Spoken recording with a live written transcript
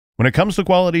When it comes to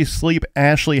quality sleep,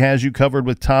 Ashley has you covered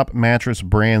with top mattress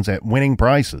brands at winning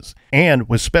prices and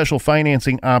with special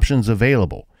financing options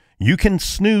available. You can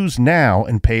snooze now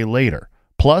and pay later.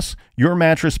 Plus, your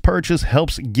mattress purchase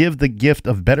helps give the gift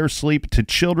of better sleep to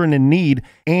children in need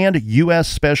and U.S.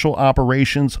 Special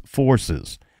Operations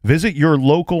Forces. Visit your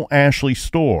local Ashley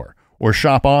store or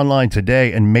shop online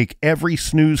today and make every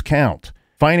snooze count.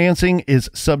 Financing is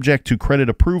subject to credit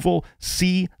approval.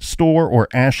 See store or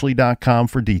ashley.com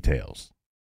for details.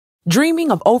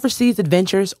 Dreaming of overseas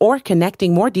adventures or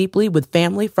connecting more deeply with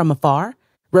family from afar?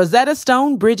 Rosetta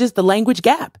Stone bridges the language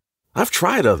gap. I've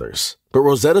tried others, but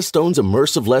Rosetta Stone's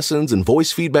immersive lessons and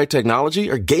voice feedback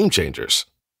technology are game changers.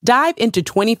 Dive into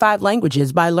 25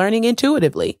 languages by learning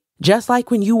intuitively, just like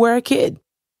when you were a kid.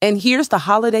 And here's the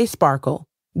holiday sparkle.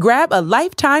 Grab a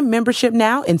lifetime membership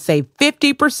now and save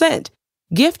 50%.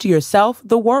 Gift yourself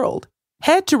the world.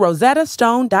 Head to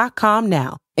rosettastone.com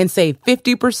now and save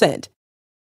 50%.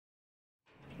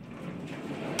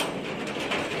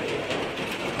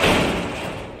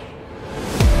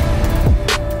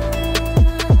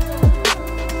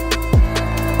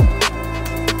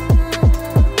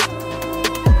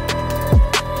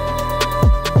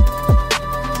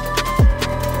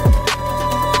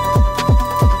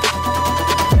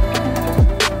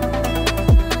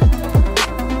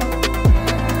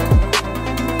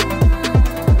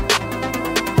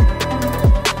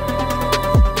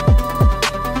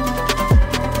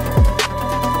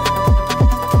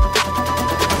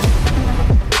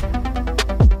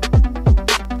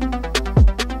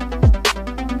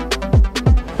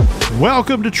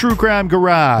 Welcome to True Crime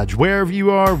Garage. Wherever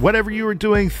you are, whatever you are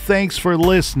doing, thanks for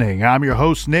listening. I'm your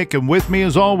host, Nick, and with me,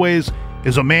 as always,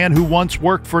 is a man who once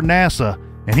worked for NASA,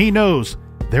 and he knows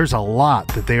there's a lot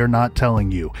that they are not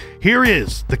telling you. Here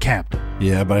is the captain.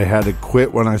 Yeah, but I had to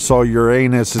quit when I saw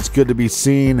Uranus. It's good to be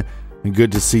seen and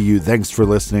good to see you. Thanks for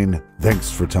listening.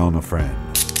 Thanks for telling a friend.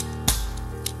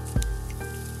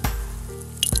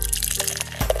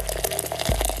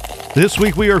 This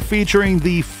week we are featuring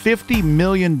the $50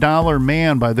 Million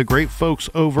Man by the great folks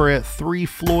over at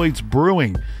Floyd's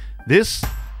Brewing. This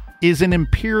is an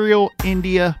Imperial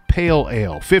India Pale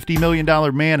Ale. $50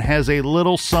 Million Man has a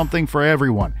little something for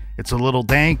everyone. It's a little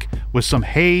dank with some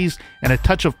haze and a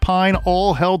touch of pine,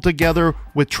 all held together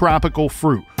with tropical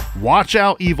fruit. Watch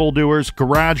out, evildoers.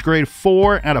 Garage grade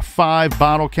 4 out of 5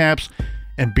 bottle caps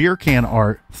and beer can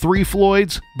art.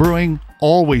 Floyd's Brewing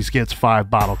always gets 5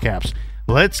 bottle caps.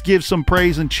 Let's give some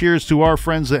praise and cheers to our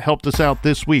friends that helped us out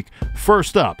this week.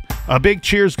 First up, a big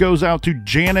cheers goes out to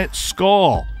Janet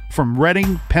Skull from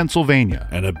Reading, Pennsylvania.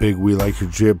 And a big we like your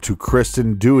jib to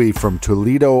Kristen Dewey from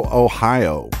Toledo,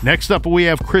 Ohio. Next up, we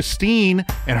have Christine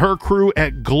and her crew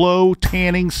at Glow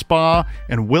Tanning Spa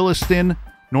in Williston,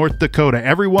 North Dakota.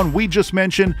 Everyone we just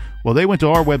mentioned, well, they went to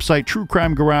our website,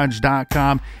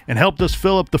 truecrimegarage.com, and helped us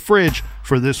fill up the fridge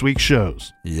for this week's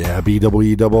shows. Yeah,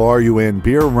 BWERRUN,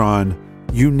 Beer Run.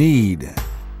 You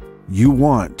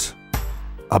want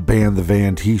a Ban the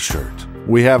Van t-shirt.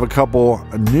 We have a couple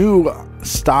new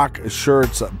stock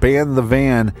shirts, Ban the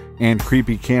Van and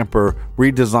Creepy Camper,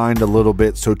 redesigned a little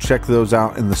bit, so check those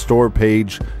out in the store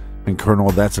page. And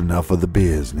Colonel, that's enough of the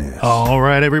business. All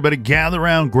right, everybody, gather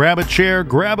around, grab a chair,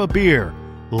 grab a beer.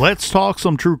 Let's talk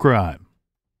some true crime.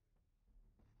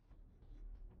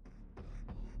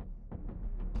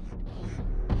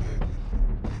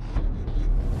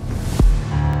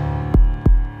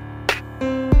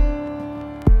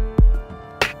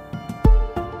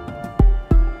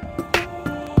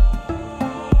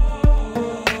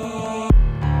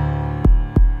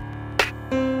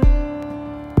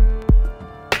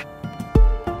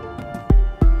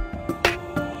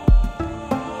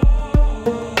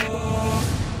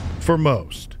 For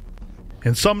most,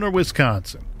 in Sumner,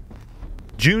 Wisconsin,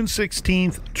 June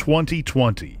 16th,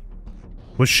 2020,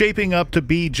 was shaping up to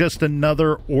be just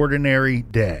another ordinary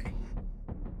day.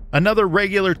 Another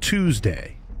regular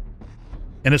Tuesday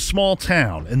in a small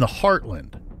town in the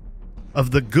heartland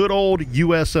of the good old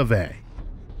US of A.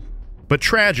 But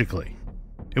tragically,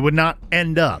 it would not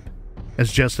end up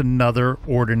as just another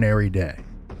ordinary day.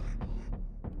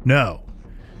 No,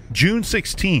 June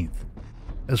 16th,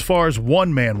 as far as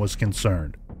one man was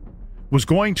concerned, was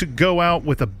going to go out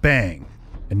with a bang,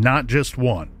 and not just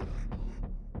one.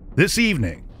 This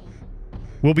evening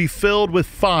will be filled with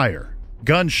fire,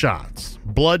 gunshots,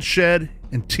 bloodshed,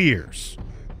 and tears.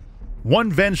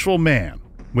 One vengeful man,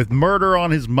 with murder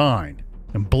on his mind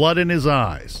and blood in his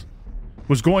eyes,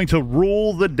 was going to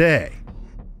rule the day.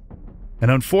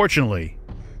 And unfortunately,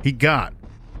 he got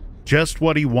just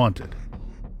what he wanted.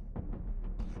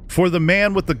 For the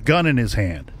man with the gun in his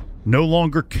hand no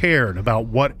longer cared about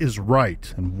what is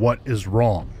right and what is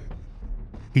wrong.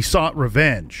 He sought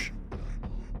revenge,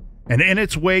 and in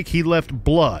its wake he left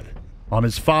blood on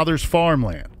his father's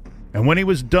farmland, and when he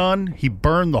was done, he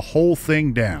burned the whole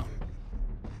thing down.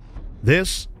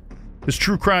 This is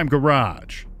True Crime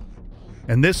Garage,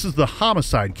 and this is the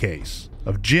homicide case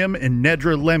of Jim and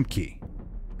Nedra Lemke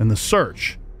and the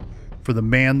search for the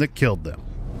man that killed them.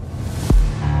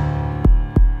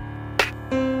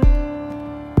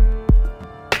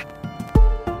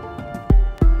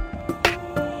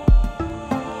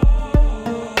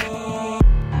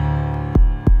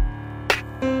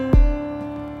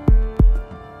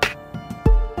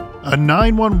 A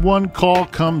 911 call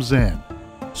comes in.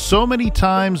 So many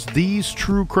times these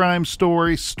true crime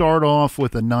stories start off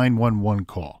with a 911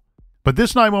 call. But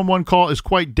this 911 call is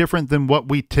quite different than what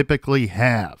we typically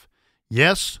have.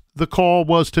 Yes, the call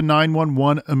was to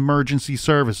 911 emergency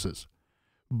services.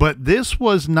 But this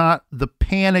was not the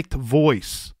panicked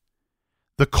voice,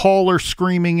 the caller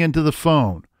screaming into the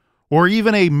phone, or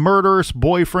even a murderous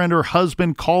boyfriend or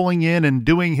husband calling in and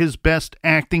doing his best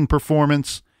acting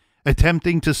performance,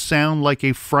 attempting to sound like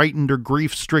a frightened or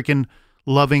grief-stricken,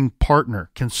 loving partner,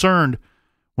 concerned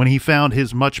when he found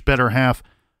his much better half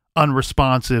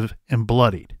unresponsive and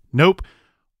bloodied. Nope.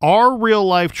 Our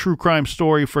real-life true crime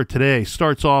story for today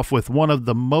starts off with one of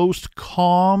the most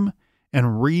calm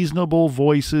and reasonable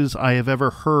voices I have ever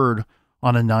heard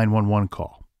on a 911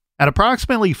 call. At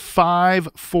approximately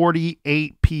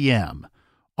 5:48 p.m.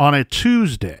 on a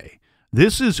Tuesday,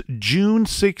 this is June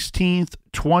 16th,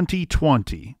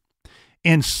 2020,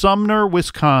 in Sumner,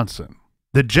 Wisconsin,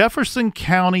 the Jefferson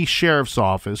County Sheriff's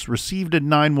Office received a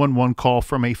 911 call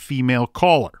from a female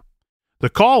caller. The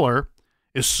caller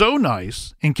is so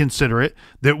nice and considerate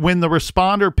that when the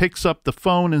responder picks up the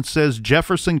phone and says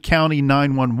Jefferson County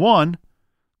 911,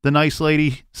 the nice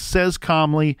lady says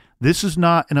calmly, "This is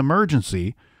not an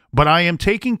emergency, but I am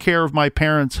taking care of my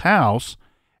parents' house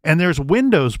and there's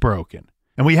windows broken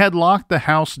and we had locked the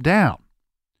house down."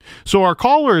 So our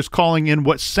caller is calling in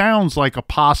what sounds like a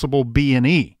possible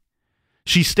B&E.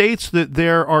 She states that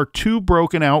there are 2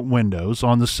 broken out windows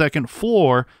on the second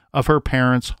floor of her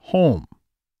parents' home.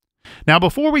 Now,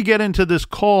 before we get into this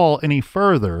call any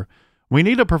further, we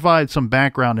need to provide some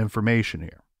background information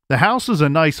here. The house is a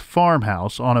nice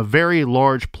farmhouse on a very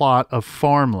large plot of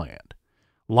farmland,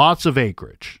 lots of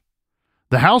acreage.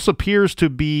 The house appears to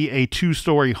be a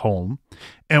 2-story home,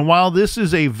 and while this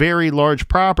is a very large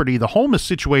property, the home is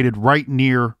situated right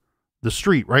near the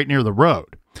street, right near the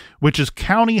road, which is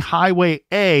County Highway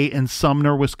A in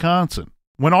Sumner, Wisconsin.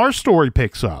 When our story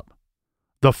picks up,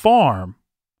 the farm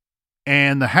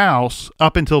and the house,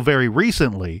 up until very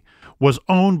recently, was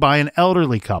owned by an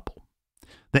elderly couple,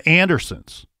 the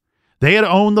Andersons. They had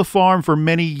owned the farm for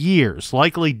many years,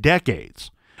 likely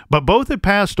decades, but both had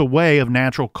passed away of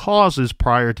natural causes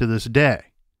prior to this day.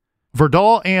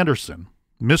 Verdal Anderson,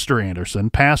 Mr. Anderson,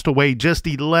 passed away just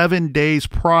 11 days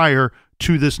prior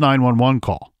to this 911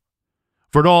 call.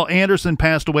 Verdal Anderson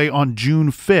passed away on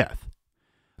June 5th.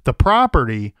 The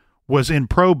property was in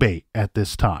probate at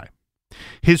this time.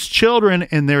 His children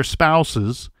and their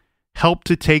spouses helped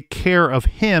to take care of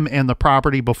him and the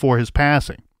property before his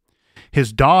passing.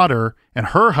 His daughter and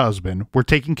her husband were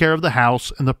taking care of the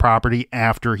house and the property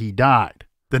after he died.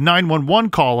 The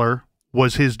 911 caller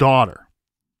was his daughter,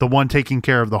 the one taking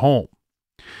care of the home.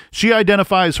 She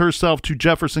identifies herself to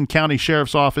Jefferson County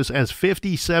Sheriff's Office as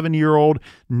 57-year-old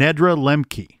Nedra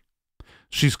Lemke.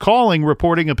 She's calling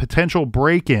reporting a potential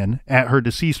break-in at her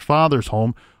deceased father's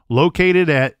home located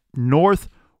at North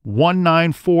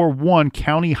 1941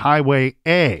 County Highway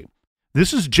A.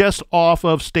 This is just off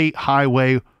of State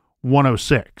Highway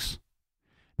 106.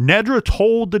 Nedra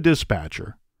told the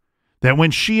dispatcher that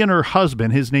when she and her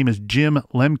husband, his name is Jim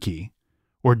Lemke,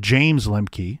 or James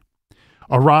Lemke,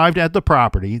 arrived at the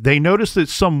property, they noticed that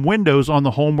some windows on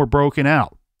the home were broken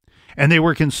out, and they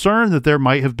were concerned that there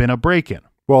might have been a break-in.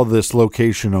 Well, this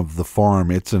location of the farm,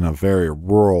 it's in a very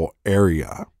rural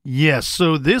area. Yes,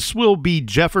 so this will be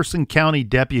Jefferson County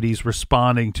deputies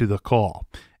responding to the call.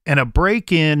 And a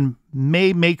break-in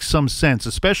may make some sense,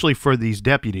 especially for these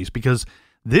deputies, because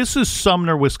this is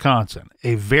Sumner, Wisconsin,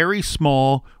 a very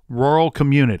small rural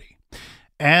community.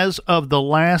 As of the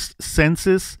last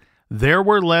census, there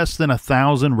were less than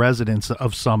 1,000 residents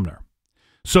of Sumner.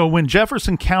 So when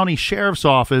Jefferson County Sheriff's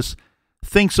Office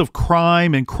thinks of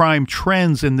crime and crime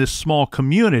trends in this small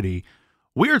community,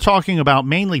 we are talking about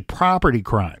mainly property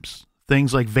crimes,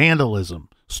 things like vandalism,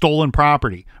 stolen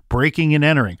property, breaking and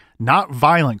entering, not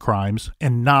violent crimes,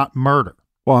 and not murder.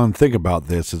 Well, and think about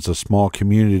this. It's a small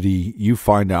community. You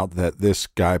find out that this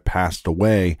guy passed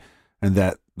away and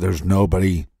that there's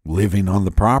nobody living on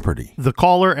the property. The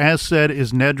caller, as said,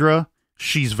 is Nedra.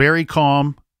 She's very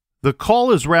calm. The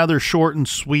call is rather short and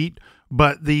sweet,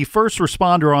 but the first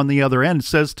responder on the other end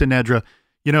says to Nedra,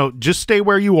 just stay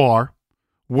where you are.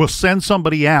 We'll send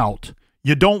somebody out.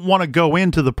 You don't want to go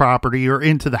into the property or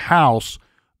into the house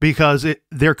because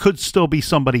there could still be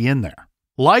somebody in there.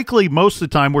 Likely, most of the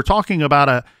time, we're talking about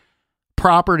a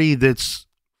property that's,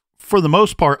 for the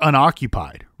most part,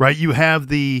 unoccupied, right? You have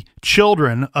the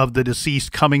children of the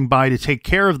deceased coming by to take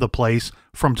care of the place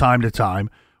from time to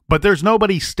time, but there's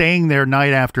nobody staying there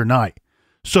night after night.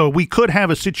 So we could have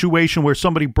a situation where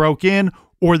somebody broke in,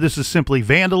 or this is simply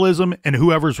vandalism, and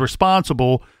whoever's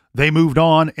responsible, they moved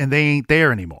on and they ain't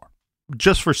there anymore.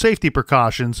 Just for safety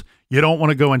precautions, you don't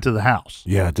want to go into the house.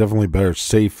 Yeah, definitely better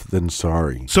safe than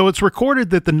sorry. So it's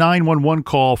recorded that the 911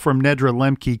 call from Nedra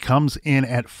Lemke comes in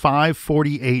at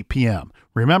 5:48 p.m.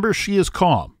 Remember, she is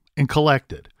calm and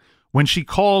collected when she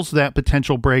calls that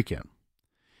potential break-in.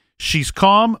 She's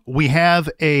calm. We have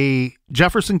a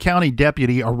Jefferson County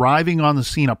deputy arriving on the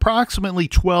scene approximately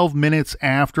 12 minutes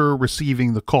after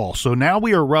receiving the call. So now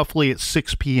we are roughly at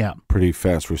 6 p.m. Pretty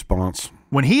fast response.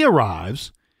 When he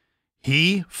arrives,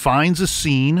 he finds a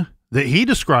scene that he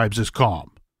describes as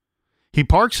calm. He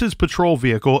parks his patrol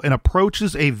vehicle and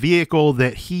approaches a vehicle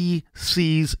that he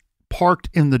sees parked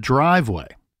in the driveway.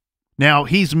 Now,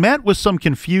 he's met with some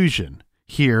confusion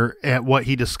here at what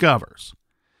he discovers.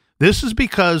 This is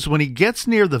because when he gets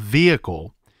near the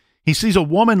vehicle, he sees a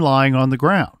woman lying on the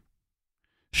ground.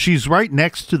 She's right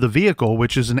next to the vehicle,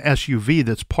 which is an SUV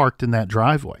that's parked in that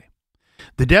driveway.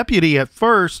 The deputy, at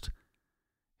first,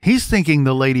 he's thinking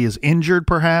the lady is injured,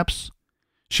 perhaps.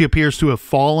 She appears to have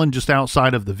fallen just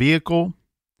outside of the vehicle.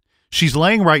 She's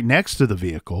laying right next to the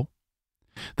vehicle.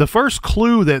 The first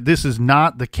clue that this is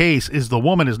not the case is the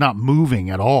woman is not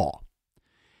moving at all.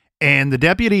 And the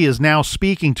deputy is now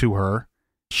speaking to her.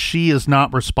 She is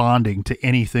not responding to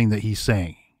anything that he's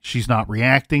saying. She's not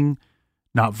reacting,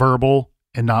 not verbal,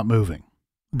 and not moving.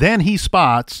 Then he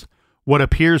spots what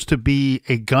appears to be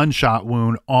a gunshot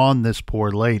wound on this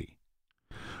poor lady.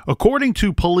 According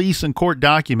to police and court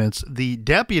documents, the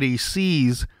deputy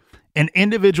sees an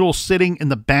individual sitting in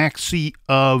the back seat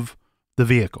of the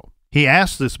vehicle. He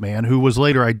asks this man, who was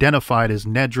later identified as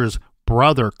Nedra's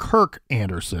brother, Kirk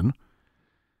Anderson.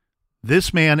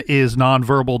 This man is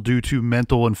nonverbal due to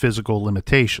mental and physical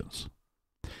limitations.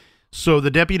 So the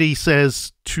deputy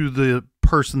says to the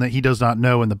person that he does not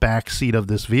know in the back seat of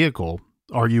this vehicle,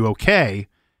 "Are you okay?"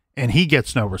 And he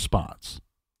gets no response,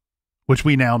 which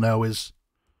we now know is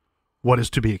what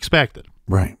is to be expected.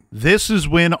 Right. This is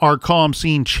when our calm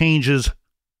scene changes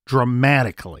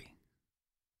dramatically,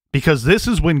 because this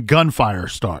is when gunfire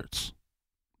starts.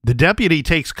 The deputy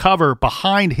takes cover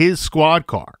behind his squad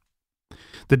car.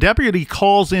 The deputy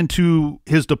calls into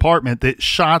his department that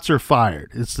shots are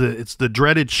fired. It's the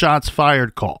dreaded shots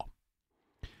fired call.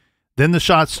 Then the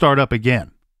shots start up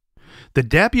again. The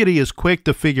deputy is quick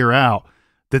to figure out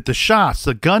that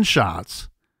the gunshots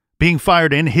being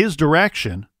fired in his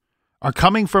direction are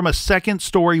coming from a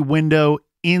second-story window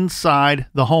inside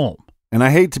the home. And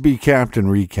I hate to be Captain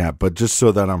Recap, but just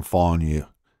so that I'm following you.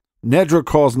 Nedra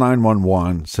calls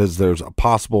 911, says there's a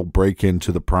possible break-in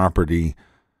to the property.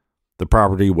 The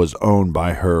property was owned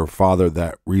by her father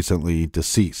that recently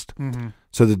deceased. Mm-hmm.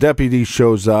 So the deputy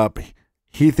shows up.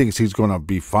 He thinks he's going to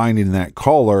be finding that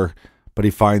caller, but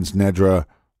he finds Nedra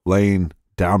laying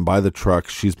down by the truck.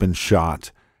 She's been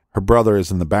shot. Her brother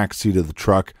is in the back seat of the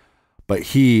truck, but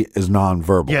he is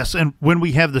nonverbal. Yes, and when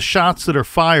we have the shots that are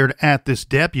fired at this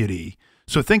deputy,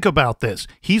 so think about this.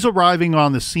 He's arriving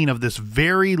on the scene of this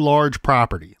very large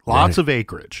property, lots of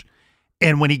acreage.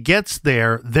 And when he gets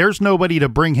there, there's nobody to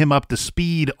bring him up to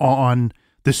speed on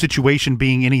the situation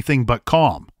being anything but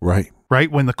calm. Right.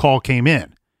 Right, when the call came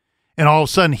in. And all of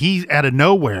a sudden, he, out of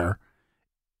nowhere,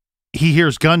 he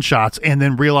hears gunshots and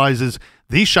then realizes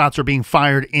these shots are being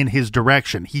fired in his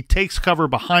direction. He takes cover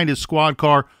behind his squad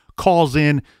car, calls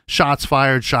in, shots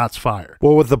fired, shots fired.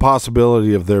 Well, with the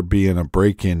possibility of there being a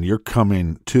break-in, you're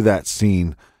coming to that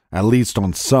scene at least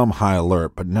on some high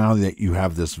alert. But now that you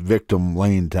have this victim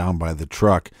laying down by the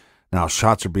truck, now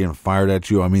shots are being fired at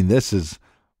you. I mean, this is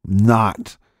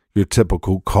not your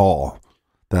typical call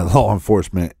that law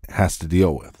enforcement has to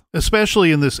deal with.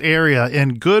 Especially in this area,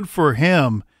 and good for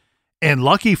him and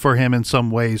lucky for him in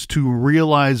some ways to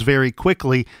realize very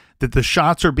quickly that the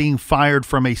shots are being fired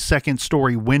from a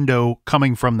second-story window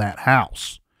coming from that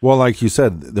house. Well, like you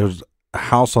said, there's a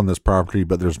house on this property,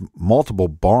 but there's multiple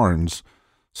barns.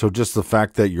 So just the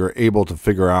fact that you're able to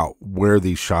figure out where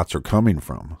these shots are coming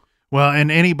from. Well,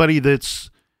 and anybody that's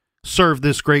served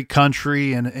this great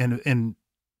country and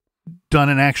done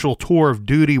an actual tour of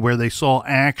duty where they saw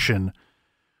action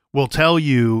will tell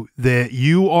you that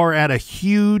you are at a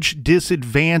huge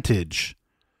disadvantage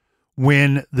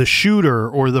when the shooter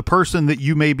or the person that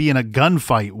you may be in a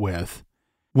gunfight with,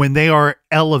 when they are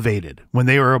elevated, when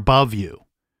they are above you.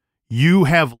 You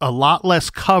have a lot less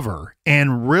cover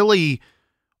and really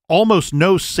almost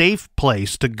no safe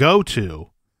place to go to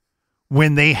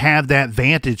when they have that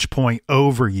vantage point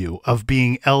over you of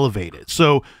being elevated.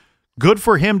 So good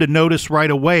for him to notice right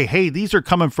away, hey, these are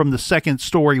coming from the second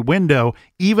story window.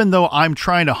 Even though I'm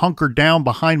trying to hunker down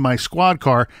behind my squad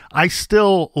car, I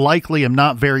still likely am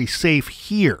not very safe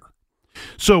here.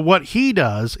 So what he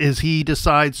does is he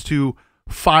decides to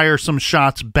fire some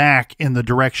shots back in the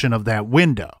direction of that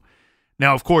window.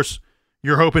 Now, of course,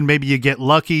 you're hoping maybe you get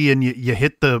lucky and you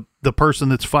hit the person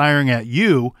that's firing at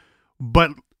you,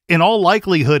 but in all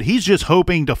likelihood, he's just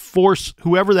hoping to force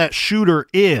whoever that shooter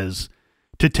is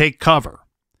to take cover.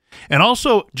 And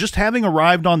also, just having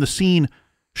arrived on the scene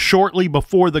shortly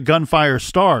before the gunfire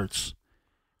starts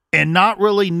and not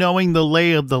really knowing the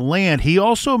lay of the land, he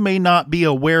also may not be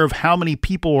aware of how many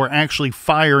people are actually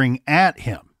firing at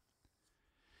him.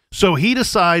 So he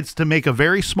decides to make a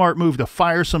very smart move to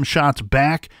fire some shots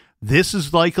back. This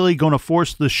is likely going to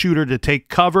force the shooter to take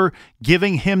cover,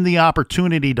 giving him the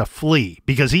opportunity to flee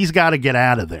because he's got to get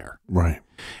out of there. Right.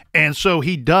 And so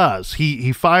he does.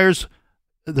 He fires.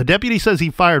 The deputy says he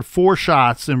fired 4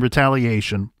 shots in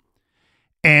retaliation,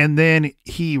 and then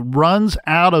he runs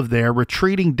out of there,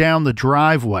 retreating down the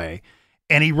driveway,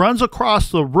 and he runs across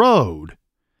the road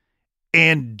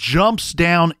and jumps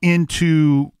down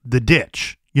into the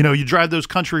ditch. You know, you drive those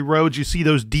country roads, you see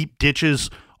those deep ditches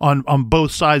on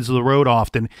both sides of the road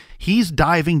often. He's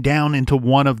diving down into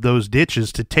one of those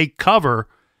ditches to take cover,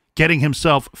 getting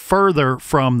himself further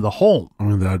from the home. I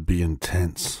mean, that'd be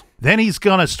intense. Then he's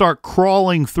going to start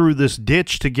crawling through this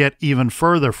ditch to get even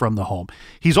further from the home.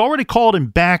 He's already called in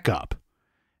backup,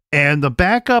 and the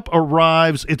backup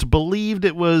arrives. It's believed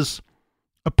it was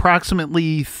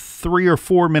approximately 3 or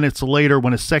 4 minutes later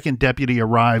when a second deputy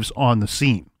arrives on the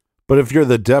scene. But if you're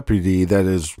the deputy that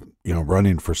is,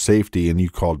 running for safety and you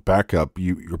called backup,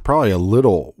 you're probably a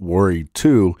little worried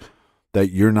too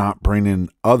that you're not bringing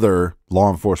other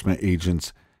law enforcement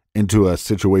agents into a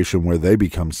situation where they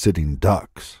become sitting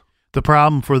ducks. The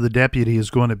problem for the deputy is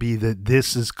going to be that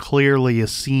this is clearly a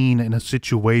scene and a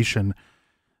situation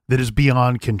that is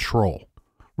beyond control.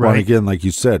 Right. Well, again, like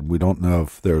you said, we don't know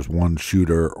if there's one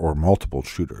shooter or multiple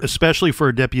shooters. Especially for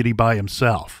a deputy by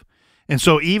himself. And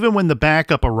so even when the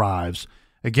backup arrives,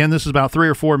 again, this is about 3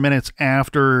 or 4 minutes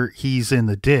after he's in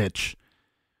the ditch,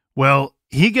 well,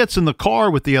 he gets in the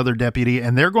car with the other deputy,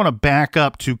 and they're going to back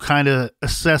up to kind of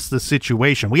assess the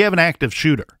situation. We have an active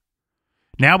shooter.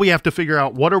 Now we have to figure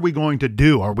out, what are we going to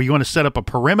do? Are we going to set up a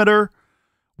perimeter?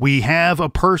 We have a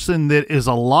person that is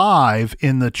alive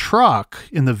in the truck,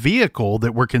 in the vehicle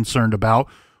that we're concerned about.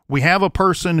 We have a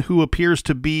person who appears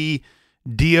to be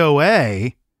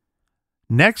DOA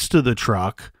next to the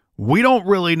truck. We don't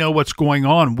really know what's going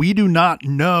on. We do not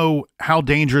know how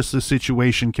dangerous the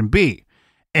situation can be.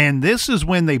 And this is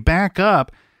when they back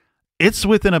up. It's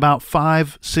within about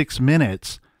 5-6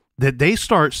 minutes that they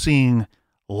start seeing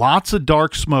lots of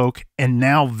dark smoke and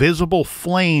now visible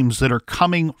flames that are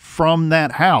coming from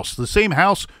that house, the same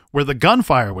house where the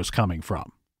gunfire was coming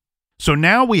from. So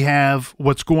now we have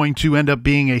what's going to end up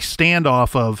being a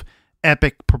standoff of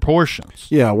epic proportions.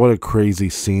 Yeah, what a crazy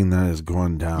scene that is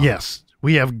going down. Yes.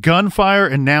 We have gunfire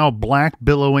and now black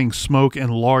billowing smoke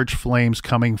and large flames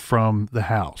coming from the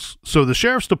house. So the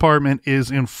sheriff's department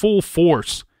is in full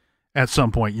force at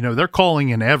some point. They're calling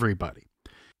in everybody.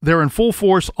 They're in full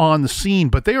force on the scene,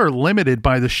 but they are limited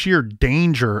by the sheer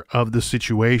danger of the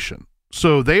situation.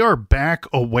 So they are back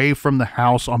away from the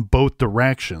house on both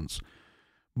directions.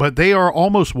 But they are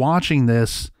almost watching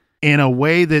this in a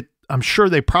way that I'm sure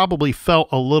they probably felt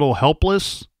a little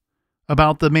helpless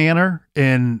about the manner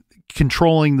and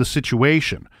controlling the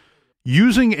situation.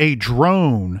 Using a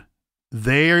drone,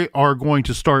 they are going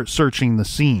to start searching the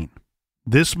scene.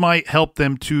 This might help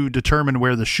them to determine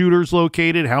where the shooter's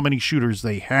located, how many shooters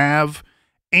they have,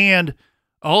 and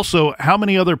also how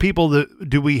many other people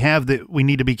do we have that we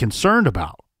need to be concerned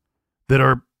about that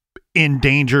are in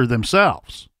danger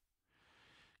themselves.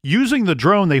 Using the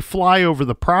drone, they fly over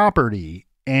the property,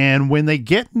 and when they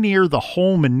get near the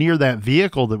home and near that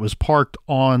vehicle that was parked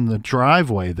on the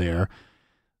driveway there,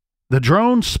 the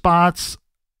drone spots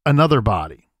another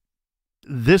body.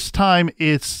 This time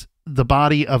it's the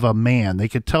body of a man. They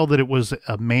could tell that it was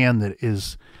a man that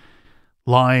is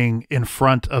lying in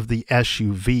front of the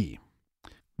SUV.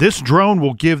 This drone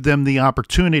will give them the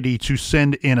opportunity to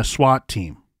send in a SWAT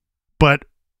team. But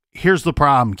here's the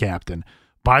problem, Captain.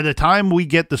 By the time we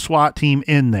get the SWAT team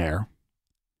in there,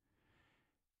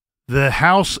 the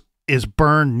house is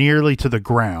burned nearly to the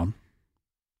ground,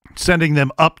 sending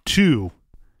them up to,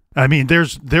 I mean,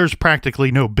 there's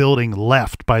practically no building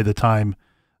left by the time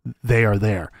they are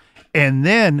there. And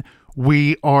then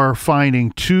we are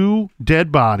finding 2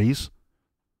 dead bodies.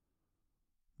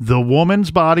 The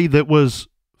woman's body that was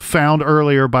found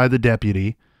earlier by the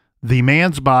deputy, the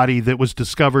man's body that was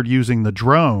discovered using the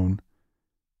drone.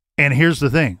 And here's the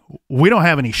thing. We don't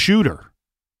have any shooter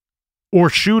or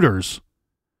shooters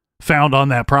found on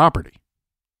that property.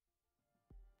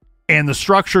 And the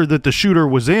structure that the shooter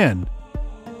was in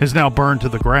is now burned to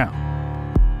the ground.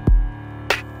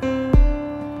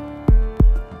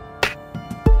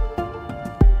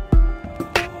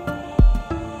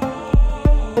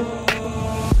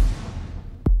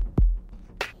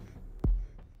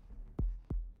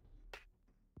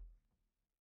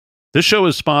 This show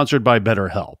is sponsored by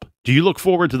BetterHelp. Do you look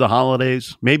forward to the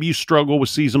holidays? Maybe you struggle with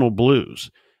seasonal blues.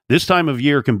 This time of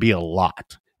year can be a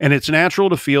lot, and it's natural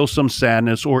to feel some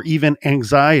sadness or even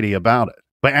anxiety about it.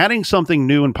 But adding something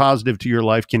new and positive to your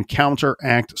life can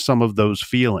counteract some of those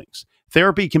feelings.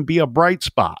 Therapy can be a bright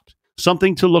spot,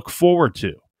 something to look forward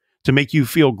to make you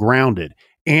feel grounded,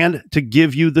 and to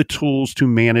give you the tools to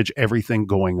manage everything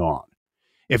going on.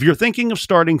 If you're thinking of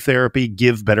starting therapy,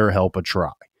 give BetterHelp a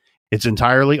try. It's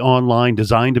entirely online,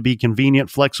 designed to be convenient,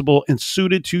 flexible, and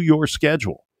suited to your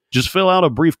schedule. Just fill out a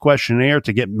brief questionnaire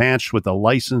to get matched with a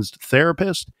licensed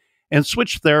therapist and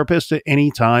switch therapists at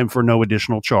any time for no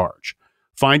additional charge.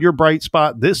 Find your bright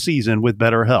spot this season with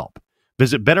BetterHelp.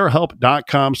 Visit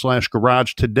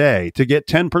BetterHelp.com/garage today to get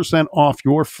 10% off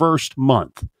your first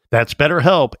month. That's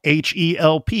BetterHelp,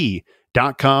 HELP.com/garage.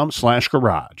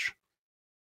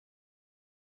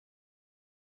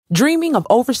 Dreaming of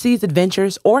overseas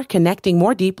adventures or connecting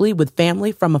more deeply with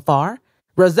family from afar?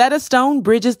 Rosetta Stone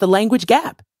bridges the language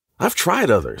gap. I've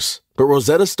tried others, but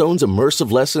Rosetta Stone's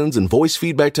immersive lessons and voice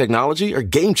feedback technology are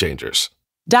game changers.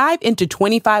 Dive into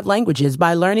 25 languages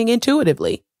by learning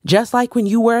intuitively, just like when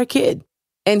you were a kid.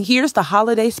 And here's the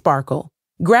holiday sparkle.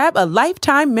 Grab a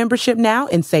lifetime membership now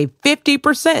and save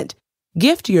 50%.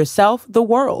 Gift yourself the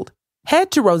world.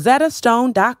 Head to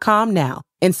rosettastone.com now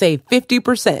and save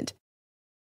 50%.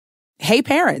 Hey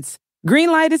parents,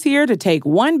 Greenlight is here to take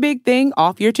one big thing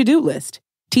off your to-do list,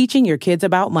 teaching your kids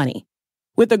about money.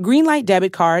 With a Greenlight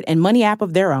debit card and money app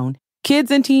of their own, kids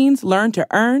and teens learn to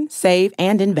earn, save,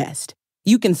 and invest.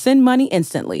 You can send money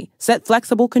instantly, set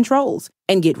flexible controls,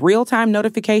 and get real-time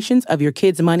notifications of your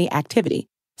kids' money activity.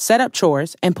 Set up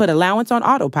chores and put allowance on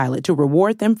autopilot to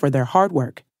reward them for their hard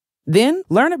work. Then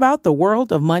learn about the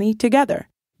world of money together.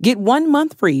 Get 1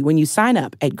 month free when you sign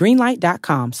up at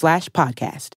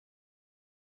greenlight.com/podcast.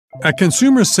 At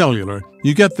Consumer Cellular,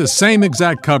 you get the same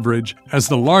exact coverage as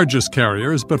the largest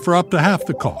carriers, but for up to half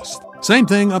the cost. Same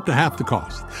thing, up to half the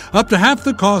cost. Up to half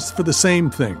the cost for the same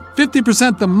thing.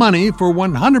 50% the money for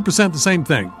 100% the same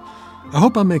thing. I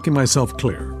hope I'm making myself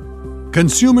clear.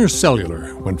 Consumer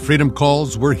Cellular. When freedom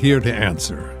calls, we're here to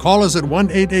answer. Call us at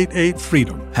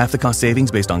 1-888-FREEDOM. Half the cost savings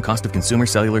based on cost of Consumer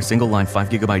Cellular single-line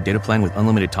 5GB data plan with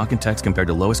unlimited talk and text compared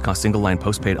to lowest cost single-line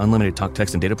postpaid unlimited talk,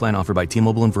 text, and data plan offered by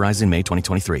T-Mobile and Verizon May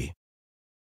 2023.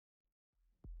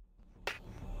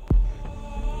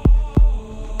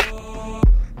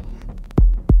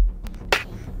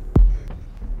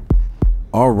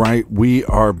 All right, we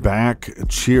are back.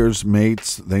 Cheers,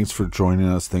 mates. Thanks for joining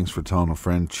us. Thanks for telling a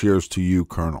friend. Cheers to you,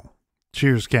 Colonel.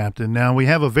 Cheers, Captain. Now, we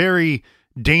have a very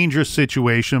dangerous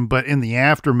situation, but in the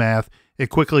aftermath, it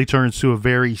quickly turns to a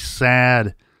very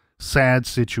sad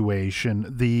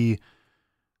situation. The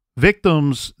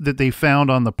victims that they found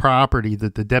on the property,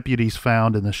 that the deputies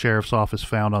found and the sheriff's office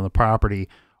found on the property,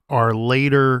 are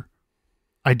later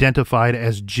identified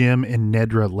as Jim and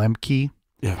Nedra Lemke.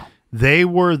 Yeah. They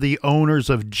were the owners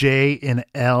of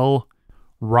J&L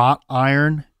Wrought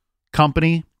Iron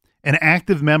Company and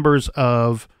active members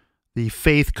of the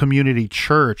Faith Community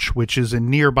Church, which is in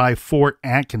nearby Fort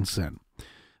Atkinson.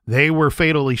 They were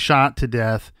fatally shot to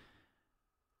death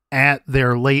at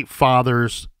their late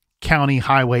father's County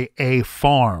Highway A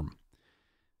farm.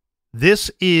 This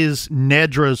is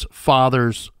Nedra's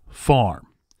father's farm.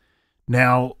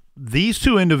 Now, these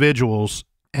two individuals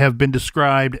have been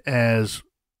described as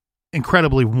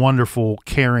incredibly wonderful,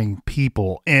 caring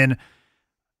people. And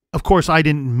of course, I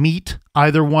didn't meet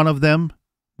either one of them,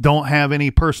 don't have any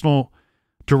personal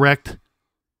direct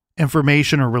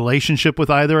information or relationship with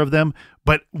either of them.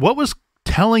 But what was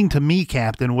telling to me,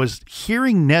 Captain, was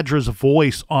hearing Nedra's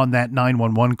voice on that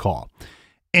 911 call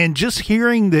and just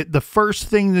hearing that the first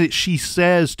thing that she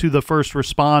says to the first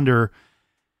responder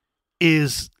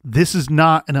is this is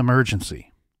not an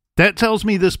emergency. That tells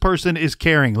me this person is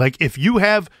caring. Like if you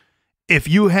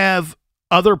have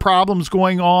other problems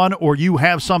going on, or you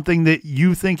have something that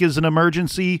you think is an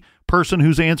emergency, person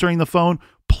who's answering the phone,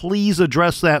 please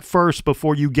address that first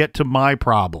before you get to my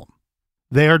problem.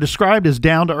 They are described as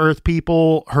down-to-earth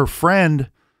people. Her friend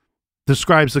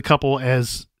describes the couple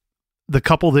as the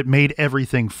couple that made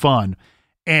everything fun.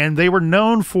 And they were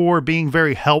known for being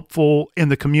very helpful in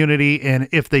the community. And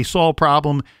if they saw a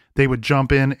problem, they would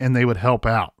jump in and they would help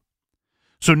out.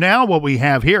 So now what we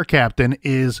have here, Captain,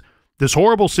 is this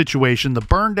horrible situation, the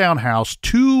burned down house,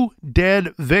 2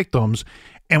 dead victims.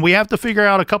 And we have to figure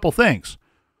out a couple things.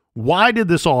 Why did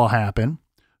this all happen?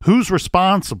 Who's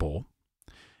responsible?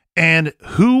 And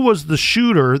who was the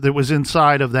shooter that was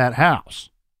inside of that house?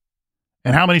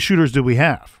 And how many shooters do we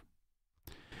have?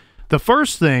 The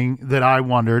first thing that I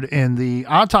wondered in the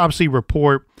autopsy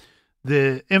report,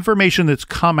 the information that's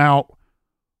come out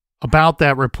about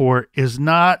that report is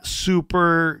not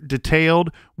super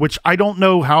detailed, which I don't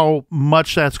know how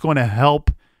much that's going to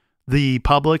help the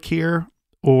public here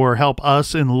or help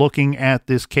us in looking at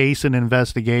this case and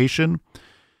investigation.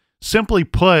 Simply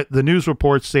put, the news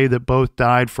reports say that both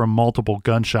died from multiple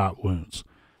gunshot wounds.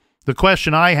 The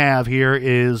question I have here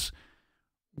is,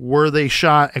 were they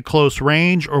shot at close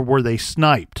range or were they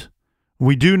sniped?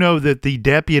 We do know that the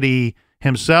deputy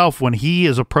himself, when he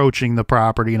is approaching the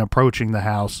property and approaching the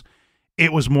house,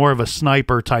 it was more of a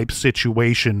sniper type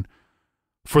situation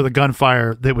for the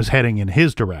gunfire that was heading in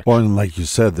his direction. Well, and like you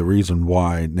said, the reason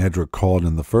why Nedra called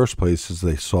in the first place is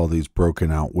they saw these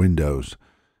broken out windows.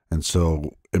 And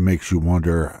so it makes you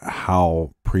wonder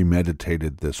how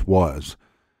premeditated this was.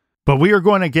 But we are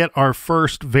going to get our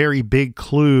first very big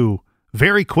clue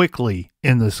very quickly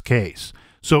in this case.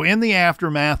 So in the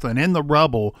aftermath and in the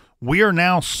rubble, we are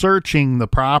now searching the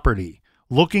property,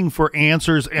 looking for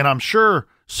answers, and I'm sure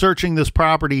searching this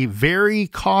property very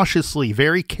cautiously,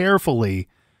 very carefully,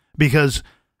 because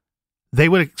they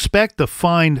would expect to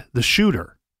find the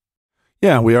shooter.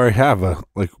 Yeah, we already have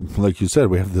like you said,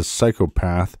 we have this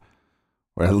psychopath,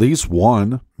 or at least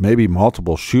one, maybe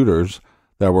multiple shooters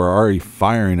that were already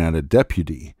firing at a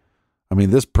deputy. I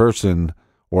mean, this person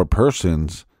or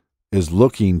persons is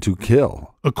looking to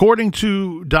kill. According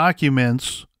to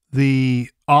documents, the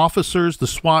officers, the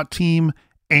SWAT team,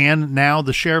 and now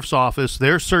the sheriff's office,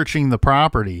 they're searching the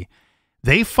property.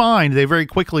 They very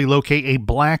quickly locate a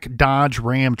black Dodge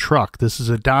Ram truck. This is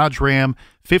a Dodge Ram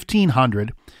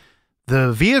 1500.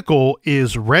 The vehicle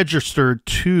is registered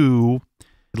to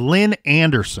Lynn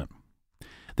Anderson.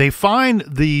 They find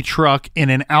the truck in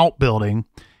an outbuilding,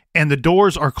 and the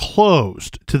doors are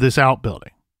closed to this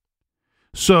outbuilding.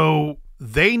 So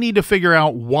they need to figure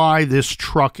out why this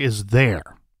truck is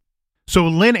there. So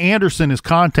Lynn Anderson is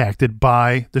contacted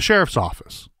by the sheriff's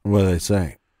office. What do they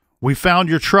say? We found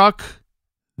your truck.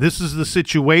 This is the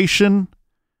situation.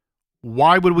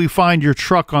 Why would we find your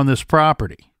truck on this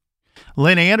property?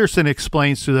 Lynn Anderson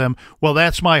explains to them, well,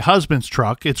 that's my husband's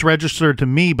truck. It's registered to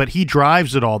me, but he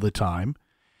drives it all the time.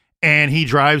 And he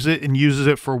drives it and uses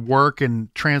it for work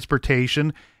and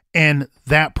transportation. And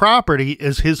that property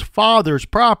is his father's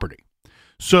property.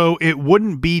 So it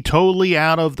wouldn't be totally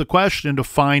out of the question to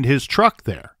find his truck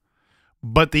there.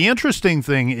 But the interesting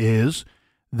thing is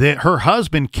that her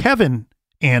husband, Kevin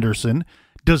Anderson,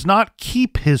 does not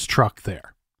keep his truck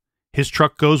there. His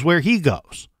truck goes where he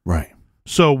goes. Right.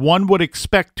 So one would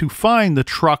expect to find the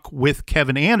truck with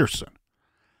Kevin Anderson.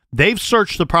 They've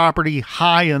searched the property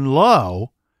high and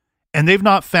low, and they've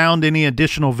not found any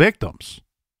additional victims.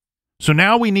 So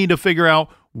now we need to figure out,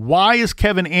 why is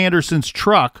Kevin Anderson's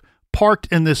truck parked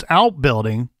in this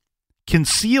outbuilding,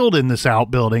 concealed in this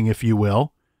outbuilding, if you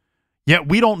will, yet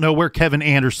we don't know where Kevin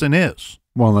Anderson is.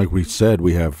 Well, like we said,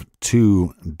 we have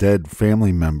 2 dead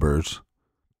family members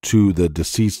to the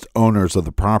deceased owners of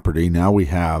the property. Now we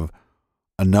have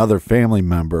another family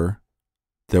member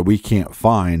that we can't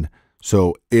find.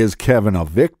 So is Kevin a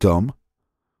victim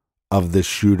of this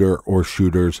shooter or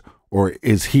shooters, or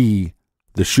is he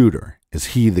the shooter? Is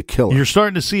he the killer? You're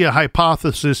starting to see a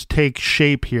hypothesis take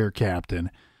shape here, Captain,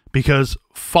 because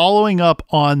following up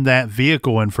on that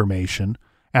vehicle information,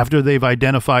 after they've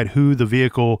identified who the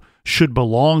vehicle should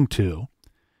belong to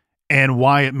and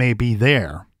why it may be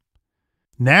there,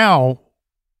 now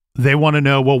they want to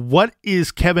know, well, what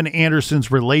is Kevin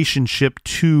Anderson's relationship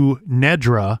to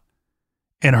Nedra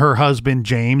and her husband,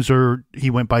 James, or he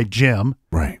went by Jim?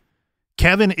 Right.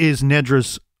 Kevin is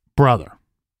Nedra's brother.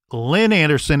 Lynn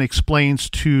Anderson explains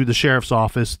to the sheriff's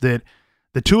office that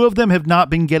the 2 of them have not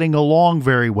been getting along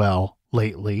very well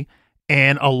lately,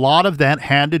 and a lot of that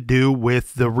had to do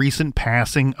with the recent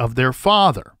passing of their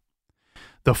father.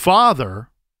 The father,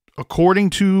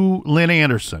 according to Lynn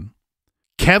Anderson,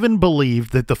 Kevin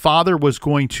believed that the father was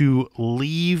going to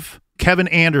leave Kevin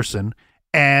Anderson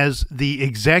as the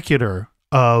executor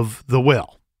of the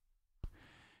will.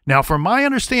 Now, from my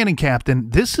understanding, Captain,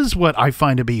 this is what I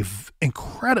find to be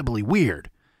incredibly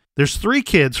weird. There's 3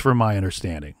 kids, from my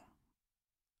understanding,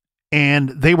 and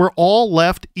they were all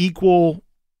left equal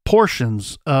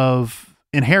portions of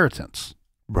inheritance.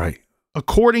 Right.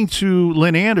 According to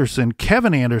Lynn Anderson,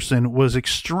 Kevin Anderson was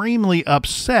extremely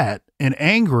upset and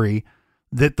angry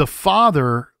that the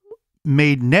father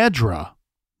made Nedra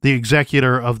the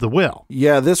executor of the will.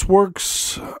 Yeah, this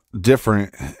works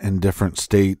different in different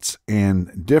states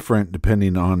and different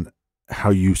depending on how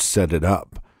you set it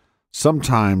up.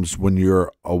 Sometimes when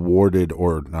you're awarded,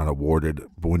 or not awarded,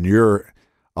 but when you're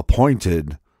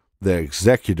appointed the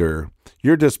executor,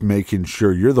 you're just making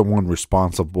sure you're the one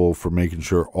responsible for making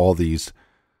sure all these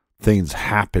things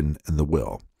happen in the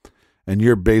will. And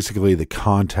you're basically the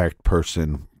contact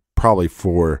person, probably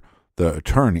for the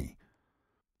attorney.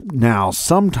 Now,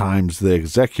 sometimes the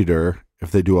executor,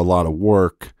 if they do a lot of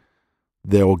work,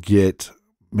 they'll get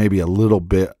maybe a little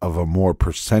bit of a more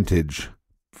percentage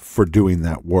for doing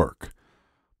that work.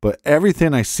 But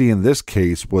everything I see in this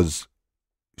case was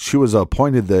she was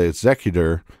appointed the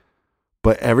executor,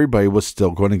 but everybody was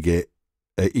still going to get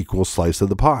an equal slice of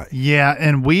the pie. Yeah,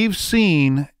 and we've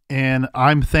seen, and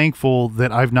I'm thankful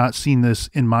that I've not seen this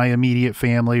in my immediate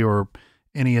family or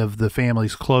any of the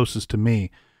families closest to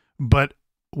me, but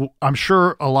I'm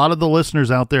sure a lot of the listeners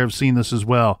out there have seen this as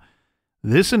well.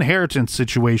 This inheritance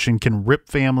situation can rip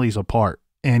families apart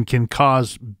and can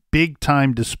cause big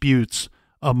time disputes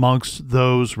amongst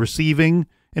those receiving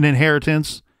an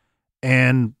inheritance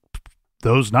and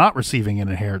those not receiving an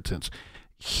inheritance.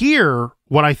 Here,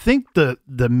 what I think the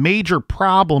major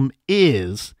problem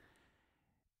is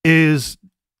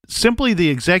simply the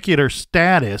executor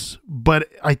status, but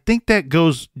I think that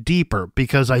goes deeper,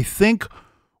 because I think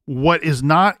what is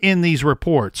not in these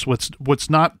reports, what's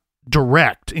not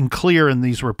direct and clear in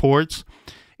these reports,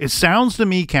 it sounds to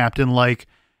me, Captain, like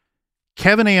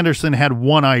Kevin Anderson had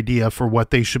one idea for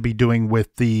what they should be doing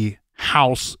with the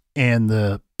house and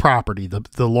the property,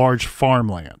 the large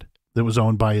farmland that was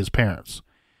owned by his parents.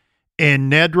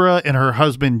 And Nedra and her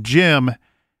husband, Jim,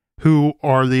 who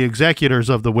are the executors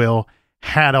of the will,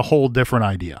 had a whole different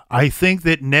idea. I think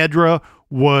that Nedra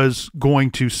was going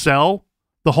to sell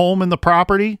the home and the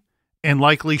property and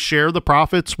likely share the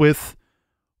profits with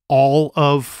all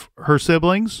of her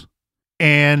siblings.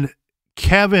 And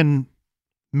Kevin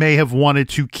may have wanted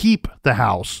to keep the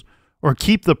house or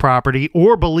keep the property,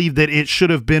 or believe that it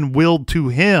should have been willed to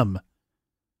him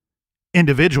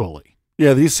individually.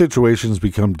 Yeah, these situations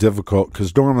become difficult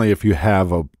because normally if you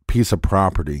have a piece of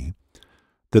property,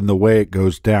 then the way it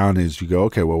goes down is you go,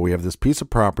 okay, well, we have this piece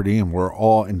of property and we're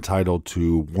all entitled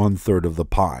to 1/3 of the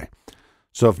pie.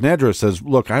 So if Nedra says,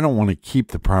 look, I don't want to keep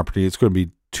the property, it's going to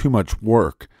be too much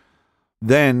work,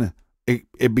 then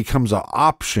it becomes an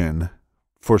option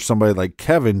for somebody like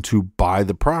Kevin to buy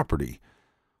the property.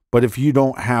 But if you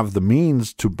don't have the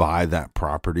means to buy that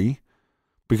property,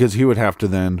 because he would have to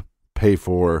then pay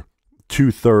for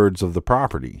 2/3 of the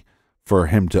property for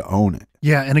him to own it.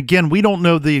 Yeah, and again, we don't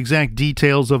know the exact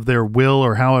details of their will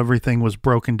or how everything was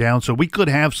broken down, so we could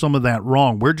have some of that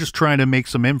wrong. We're just trying to make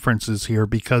some inferences here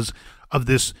because of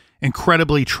this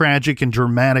incredibly tragic and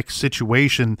dramatic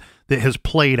situation that has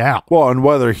played out. Well, and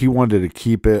whether he wanted to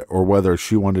keep it or whether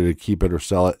she wanted to keep it or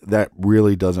sell it, that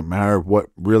really doesn't matter. What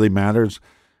really matters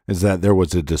is that there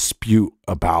was a dispute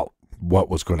about what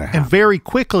was going to happen. And very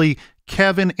quickly,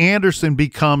 Kevin Anderson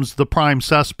becomes the prime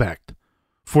suspect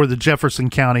for the Jefferson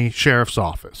County Sheriff's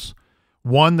Office.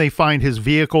 1, they find his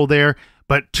vehicle there,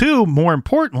 but 2, more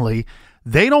importantly,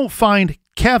 they don't find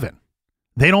Kevin.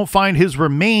 They don't find his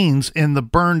remains in the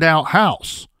burned out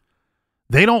house.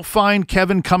 They don't find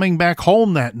Kevin coming back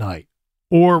home that night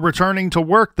or returning to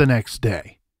work the next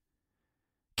day.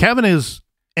 Kevin is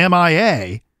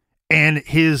MIA, and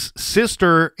his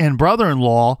sister and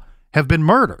brother-in-law have been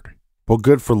murdered. Well,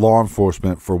 good for law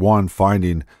enforcement, for one,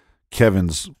 finding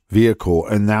Kevin's vehicle,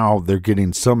 and now they're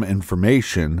getting some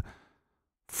information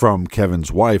from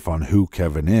Kevin's wife on who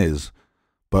Kevin is.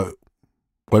 But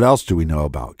what else do we know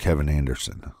about Kevin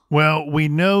Anderson? Well, we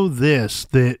know this,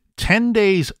 that 10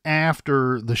 days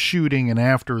after the shooting and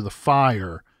after the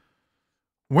fire,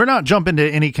 we're not jumping to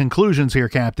any conclusions here,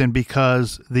 Captain,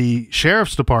 because the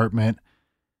sheriff's department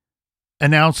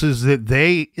announces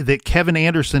that Kevin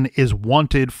Anderson is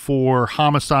wanted for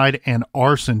homicide and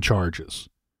arson charges.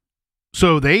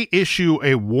 So they issue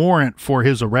a warrant for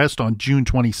his arrest on June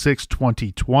 26,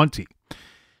 2020.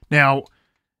 Now,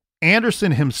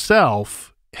 Anderson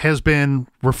himself has been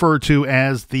referred to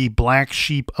as the black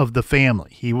sheep of the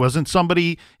family. He was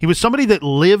somebody that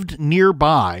lived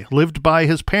nearby, lived by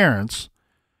his parents,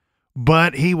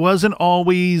 but he wasn't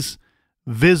always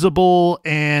visible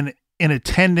and in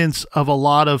attendance of a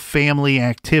lot of family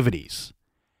activities.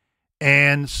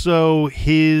 And so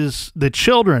the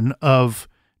children of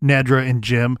Nedra and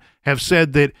Jim have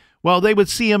said that, well, they would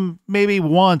see him maybe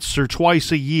once or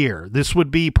twice a year. This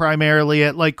would be primarily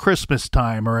at like Christmas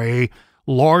time or a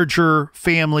larger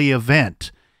family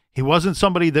event. He wasn't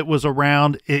somebody that was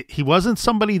around. He wasn't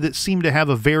somebody that seemed to have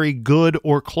a very good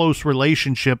or close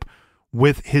relationship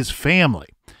with his family.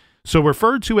 So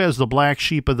referred to as the black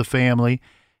sheep of the family.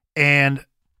 And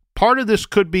part of this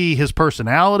could be his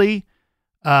personality.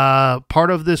 Part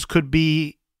of this could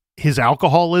be his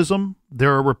alcoholism.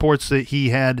 There are reports that he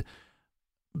had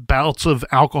bouts of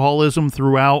alcoholism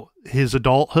throughout his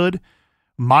adulthood.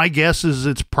 My guess is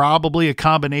it's probably a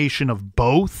combination of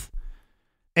both.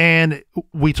 And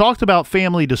we talked about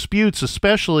family disputes,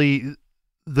 especially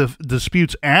the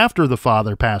disputes after the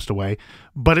father passed away,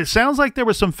 but it sounds like there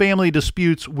were some family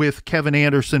disputes with Kevin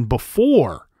Anderson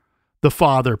before the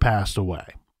father passed away.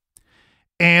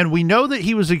 And we know that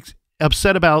he was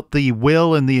upset about the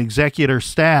will and the executor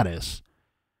status.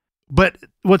 But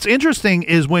what's interesting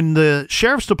is when the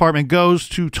sheriff's department goes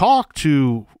to talk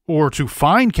to or to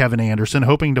find Kevin Anderson,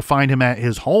 hoping to find him at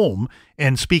his home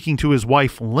and speaking to his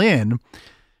wife, Lynn,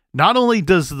 not only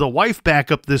does the wife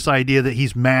back up this idea that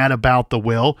he's mad about the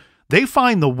will, they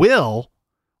find the will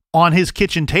on his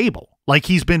kitchen table. Like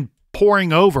he's been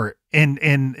poring over it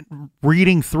and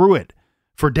reading through it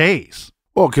for days.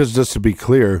 Well, because just to be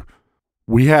clear,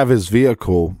 we have his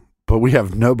vehicle, but we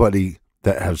have nobody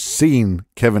that has seen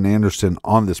Kevin Anderson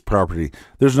on this property.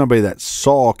 There's nobody that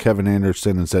saw Kevin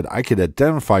Anderson and said, I could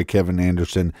identify Kevin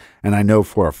Anderson, and I know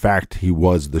for a fact he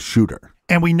was the shooter.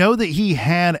 And we know that he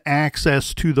had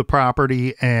access to the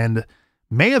property and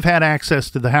may have had access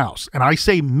to the house. And I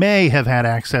say may have had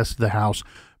access to the house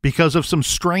because of some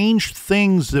strange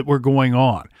things that were going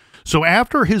on. So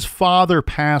after his father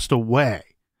passed away,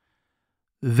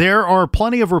 there are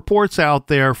plenty of reports out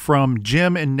there from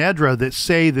Jim and Nedra that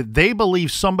say that they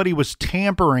believe somebody was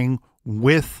tampering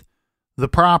with the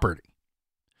property.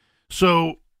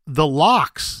 So the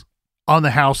locks on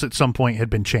the house at some point had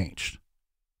been changed.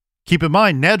 Keep in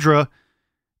mind, Nedra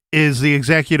is the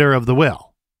executor of the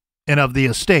will and of the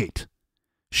estate.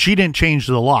 She didn't change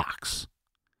the locks.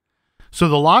 So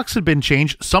the locks had been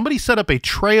changed. Somebody set up a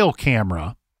trail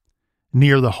camera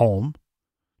near the home,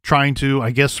 trying to,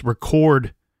 I guess,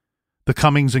 record the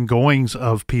comings and goings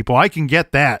of people. I can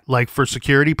get that, like for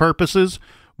security purposes,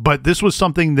 but this was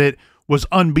something that was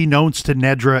unbeknownst to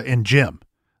Nedra and Jim.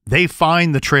 They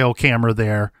find the trail camera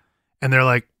there, and they're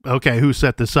like, okay, who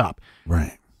set this up?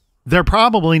 Right. They're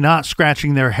probably not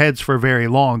scratching their heads for very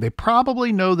long. They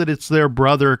probably know that it's their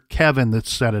brother, Kevin, that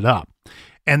set it up.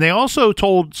 And they also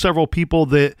told several people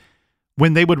that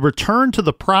when they would return to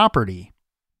the property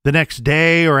the next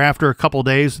day or after a couple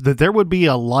days, that there would be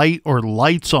a light or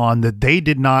lights on that they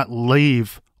did not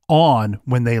leave on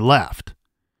when they left.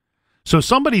 So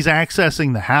somebody's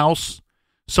accessing the house,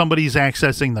 somebody's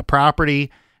accessing the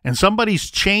property, and somebody's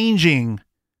changing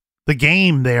the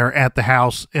game there at the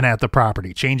house and at the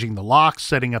property, changing the locks,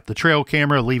 setting up the trail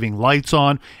camera, leaving lights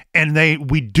on. And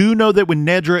we do know that when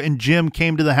Nedra and Jim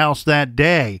came to the house that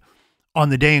day, on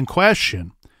the day in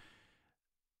question,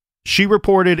 she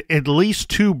reported at least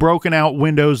 2 broken out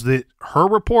windows that her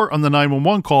report on the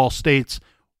 911 call states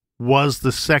was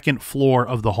the second floor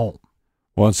of the home.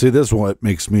 Well, and see, this is what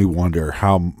makes me wonder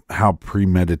how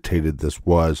premeditated this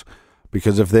was,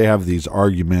 because if they have these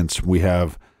arguments, we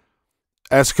have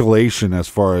escalation as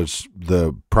far as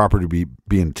the property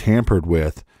being tampered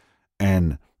with,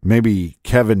 and maybe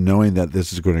Kevin, knowing that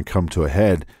this is going to come to a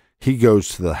head, he goes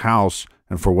to the house,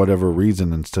 and for whatever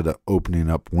reason, instead of opening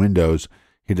up windows,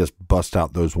 he just busts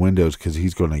out those windows because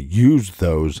he's going to use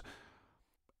those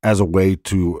as a way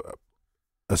to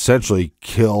essentially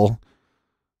kill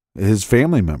his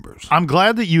family members. I'm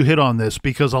glad that you hit on this,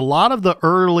 because a lot of the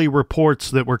early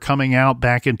reports that were coming out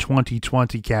back in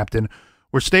 2020, Captain,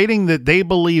 were stating that they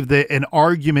believe that an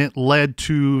argument led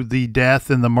to the death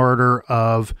and the murder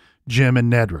of Jim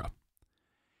and Nedra.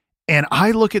 And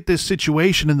I look at this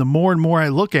situation, and the more and more I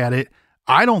look at it,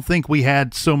 I don't think we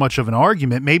had so much of an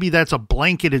argument. Maybe that's a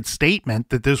blanketed statement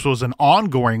that this was an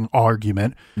ongoing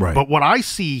argument. Right. But what I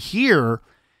see here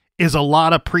is a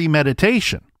lot of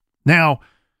premeditation. Now,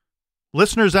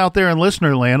 listeners out there in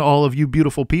listener land, all of you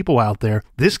beautiful people out there,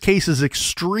 this case is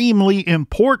extremely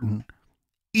important,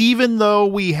 even though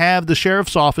we have the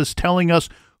sheriff's office telling us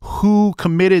who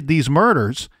committed these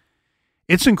murders.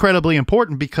 It's incredibly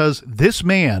important because this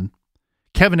man,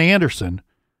 Kevin Anderson,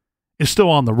 is still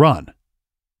on the run.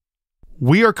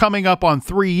 We are coming up on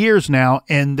 3 years now,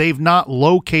 and they've not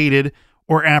located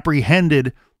or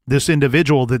apprehended this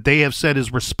individual that they have said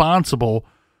is responsible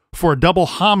for a double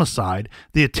homicide,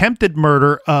 the attempted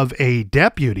murder of a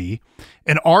deputy,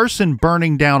 an arson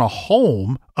burning down a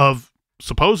home of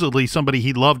supposedly somebody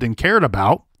he loved and cared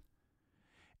about,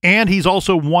 and he's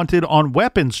also wanted on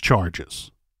weapons charges.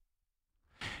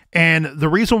 And the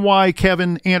reason why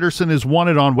Kevin Anderson is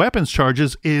wanted on weapons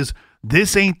charges is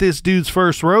this ain't this dude's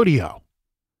first rodeo.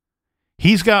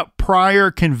 He's got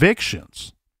prior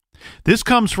convictions. This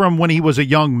comes from when he was a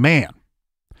young man.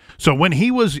 So when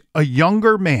he was a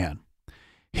younger man,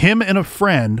 him and a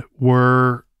friend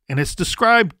were, and it's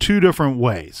described two different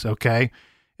ways, okay,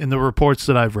 in the reports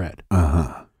that I've read.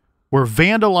 Were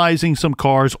vandalizing some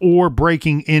cars or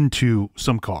breaking into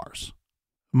some cars.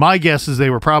 My guess is they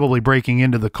were probably breaking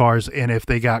into the cars, and if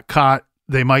they got caught,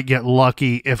 they might get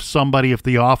lucky if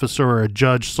the officer or a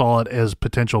judge saw it as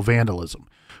potential vandalism.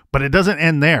 But it doesn't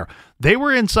end there. They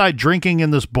were inside drinking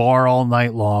in this bar all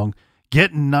night long,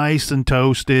 getting nice and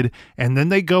toasted, and then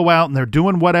they go out and they're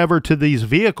doing whatever to these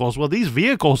vehicles. Well, these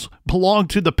vehicles belong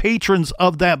to the patrons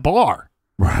of that bar.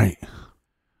 Right.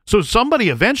 So somebody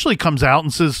eventually comes out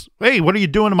and says, hey, what are you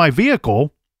doing to my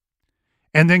vehicle?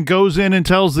 And then goes in and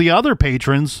tells the other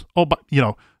patrons,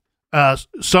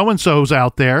 so-and-so's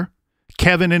out there.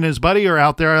 Kevin and his buddy are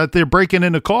out there breaking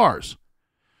into cars.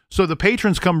 So the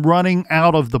patrons come running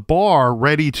out of the bar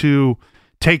ready to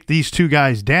take these two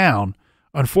guys down.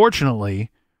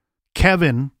 Unfortunately,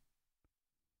 Kevin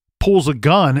pulls a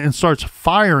gun and starts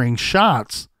firing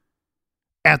shots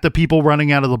at the people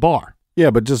running out of the bar.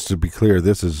 Yeah, but just to be clear,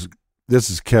 this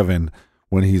is Kevin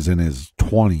when he's in his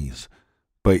 20s,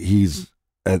 but he's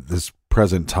at this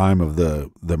present time of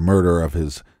the murder of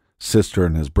his sister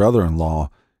and his brother-in-law,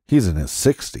 he's in his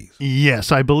 60s.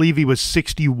 Yes, I believe he was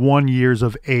 61 years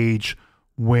of age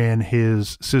when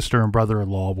his sister and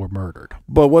brother-in-law were murdered.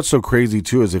 But what's so crazy,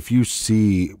 too, is if you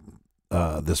see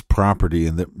this property,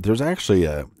 and there's actually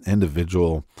an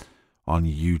individual on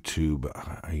YouTube,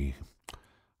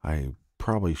 I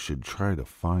probably should try to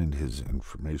find his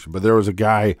information, but there was a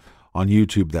guy on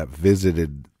YouTube that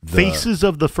visited Faces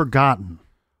of the Forgotten.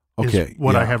 Okay, is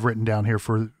what I have written down here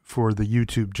for the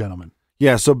YouTube gentleman.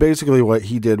 Yeah, so basically what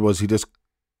he did was he just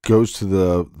goes to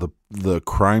the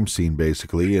crime scene,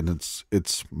 basically, and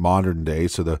it's modern day,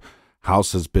 so the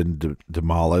house has been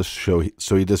demolished. So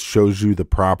he just shows you the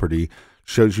property,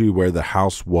 shows you where the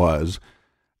house was,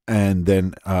 and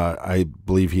then I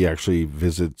believe he actually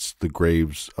visits the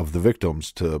graves of the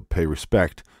victims to pay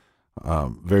respect.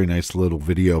 Very nice little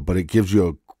video, but it gives you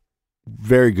a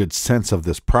very good sense of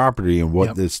this property and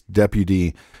what this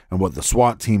deputy and what the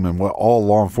SWAT team and what all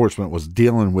law enforcement was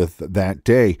dealing with that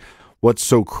day. What's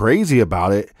so crazy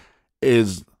about it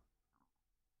is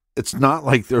it's not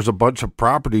like there's a bunch of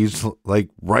properties like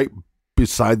right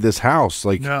beside this house.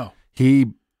 Like, no. He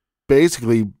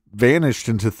basically vanished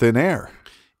into thin air.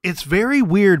 It's very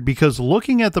weird because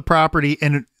looking at the property,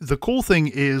 and the cool thing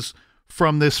is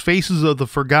from this Faces of the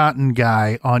Forgotten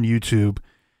guy on YouTube,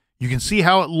 you can see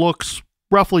how it looks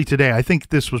roughly today. I think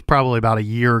this was probably about a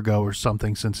year ago or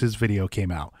something since his video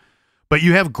came out. But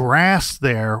you have grass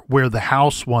there where the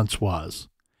house once was.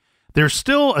 There's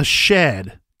still a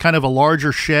shed, kind of a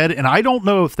larger shed, and I don't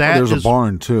know if that there's a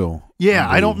barn too. Yeah,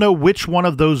 I don't know which one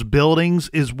of those buildings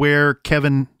is where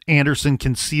Kevin Anderson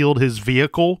concealed his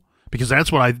vehicle, because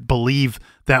that's what I believe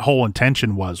that whole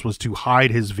intention was to hide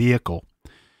his vehicle.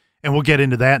 And we'll get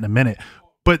into that in a minute.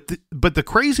 But the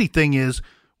crazy thing is,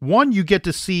 one, you get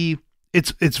to see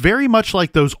it's very much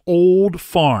like those old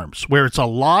farms where it's a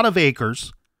lot of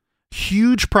acres,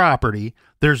 huge property.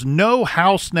 There's no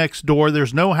house next door.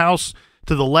 There's no house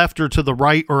to the left or to the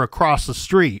right or across the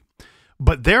street.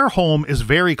 But their home is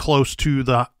very close to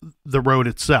the road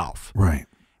itself. Right.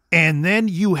 And then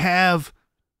you have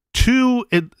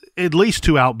at least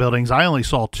two outbuildings. I only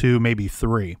saw two, maybe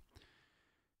three.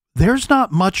 There's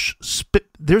not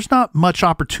much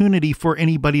opportunity for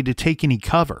anybody to take any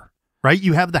cover, right?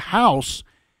 You have the house,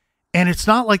 and it's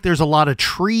not like there's a lot of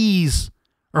trees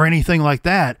or anything like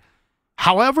that.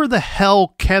 However the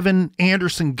hell Kevin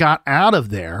Anderson got out of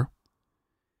there,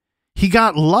 he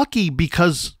got lucky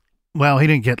because, well, he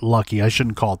didn't get lucky. I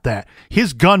shouldn't call it that.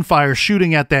 His gunfire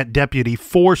shooting at that deputy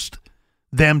forced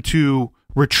them to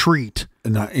retreat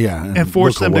and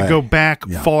forced them to go back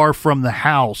far from the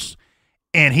house.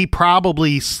 And he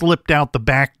probably slipped out the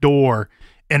back door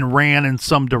and ran in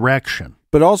some direction.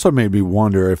 But also made me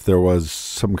wonder if there was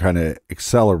some kind of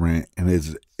accelerant, and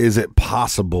is it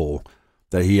possible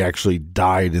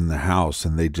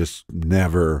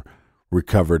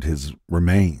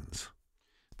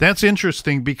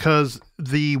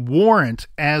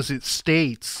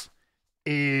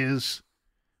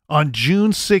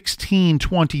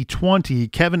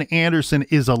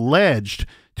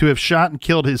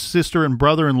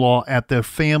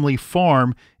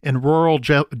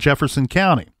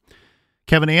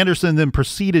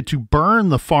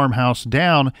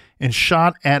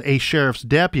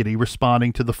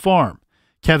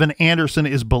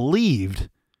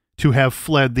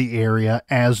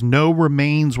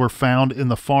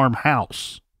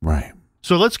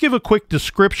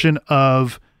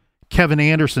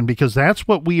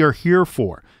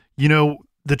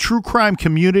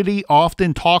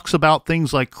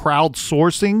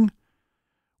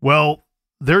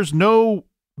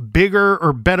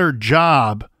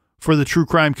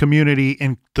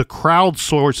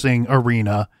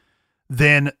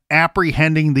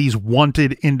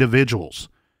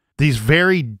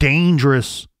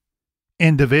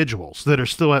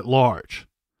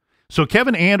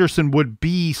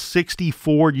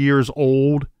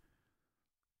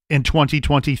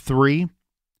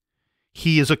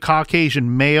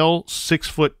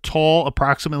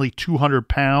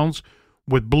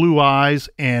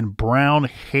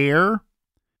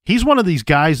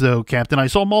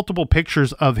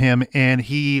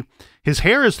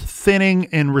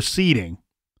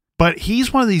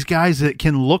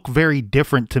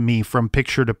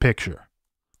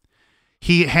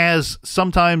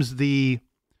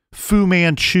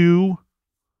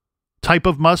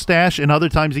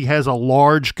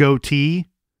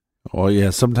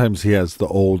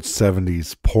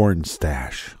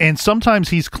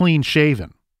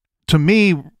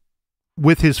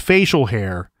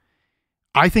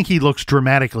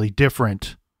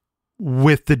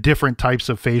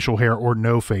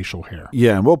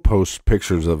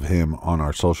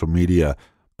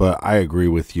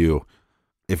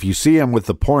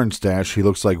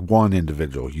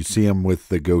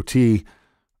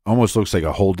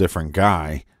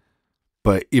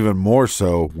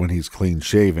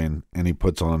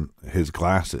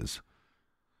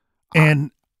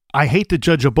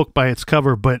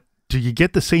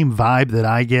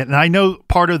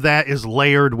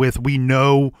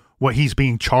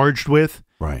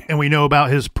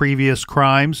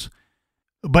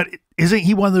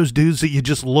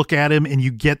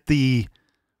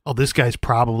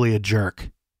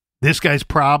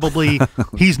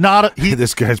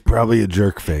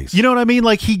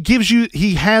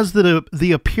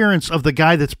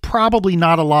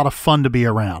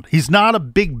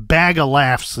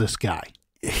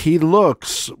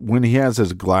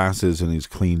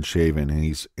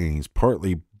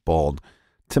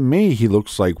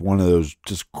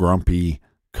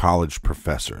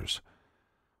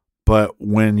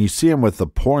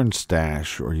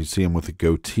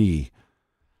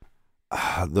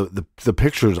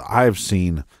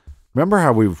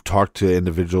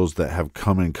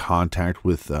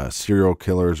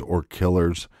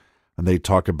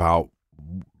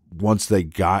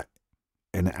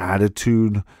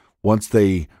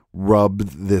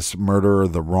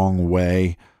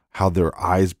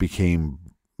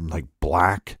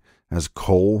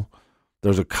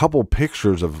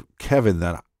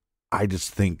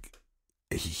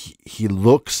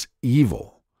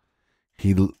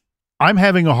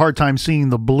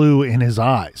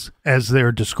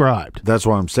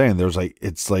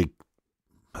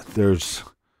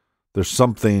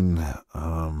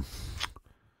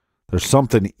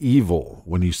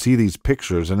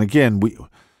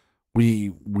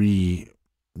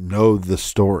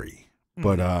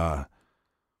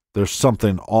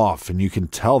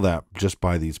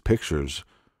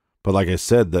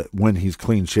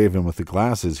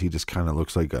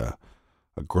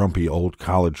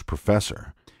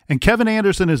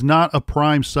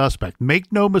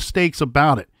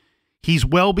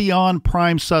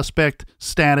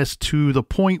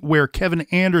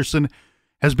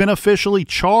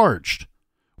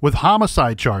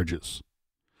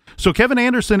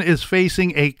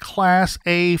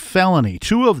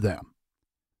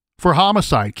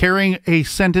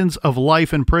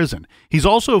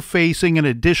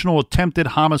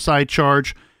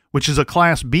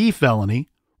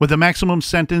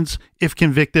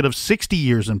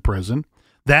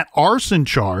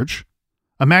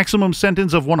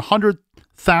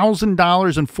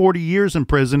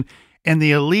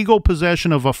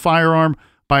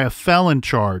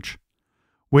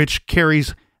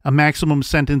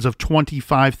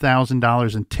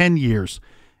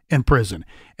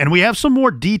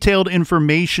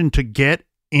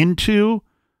into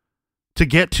to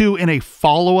get to in a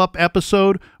follow-up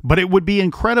episode, but it would be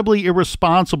incredibly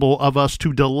irresponsible of us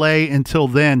to delay until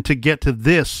then to get to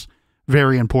this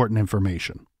very important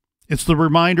information. It's the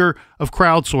reminder of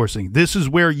crowdsourcing. This is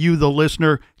where you, the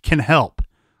listener, can help.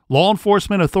 Law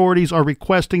enforcement authorities are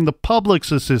requesting the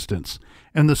public's assistance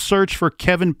in the search for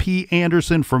Kevin P.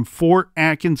 Anderson from Fort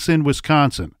Atkinson,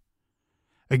 Wisconsin.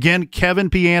 Again, Kevin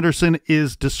P. Anderson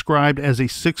is described as a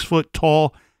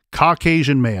 6-foot-tall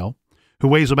Caucasian male who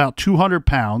weighs about 200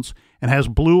 pounds and has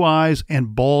blue eyes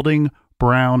and balding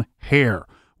brown hair.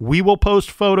 We will post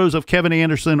photos of Kevin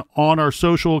Anderson on our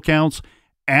social accounts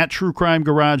at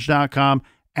truecrimegarage.com,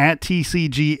 at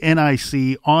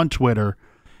TCGNIC on Twitter.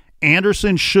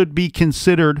 Anderson should be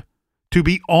considered to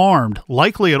be armed,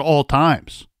 likely at all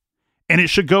times. And it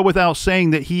should go without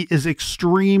saying that he is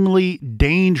extremely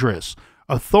dangerous.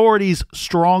 Authorities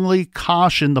strongly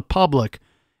caution the public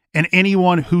and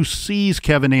anyone who sees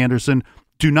Kevin Anderson,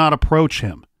 do not approach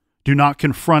him. Do not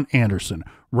confront Anderson.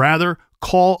 Rather,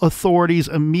 call authorities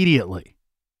immediately.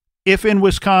 If in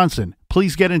Wisconsin,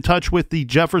 please get in touch with the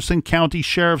Jefferson County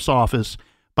Sheriff's Office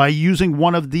by using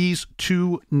one of these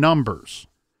two numbers: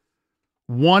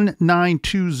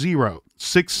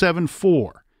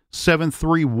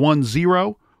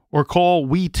 1-920-674-7310, or call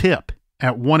We Tip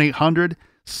at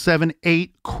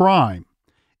 1-800-78-CRIME.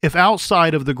 If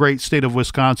outside of the great state of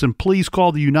Wisconsin, please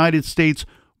call the United States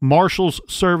Marshals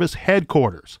Service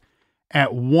Headquarters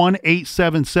at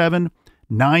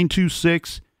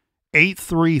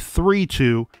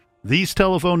 1-877-926-8332. These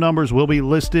telephone numbers will be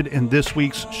listed in this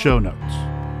week's show notes.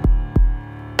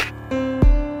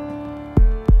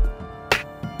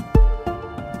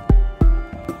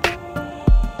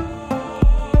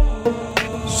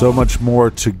 So much more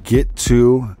to get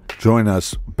to. Join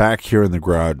us back here in the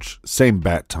garage, same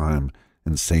bat time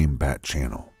and same bat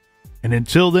channel. And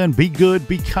until then, be good,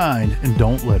 be kind, and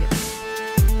don't litter.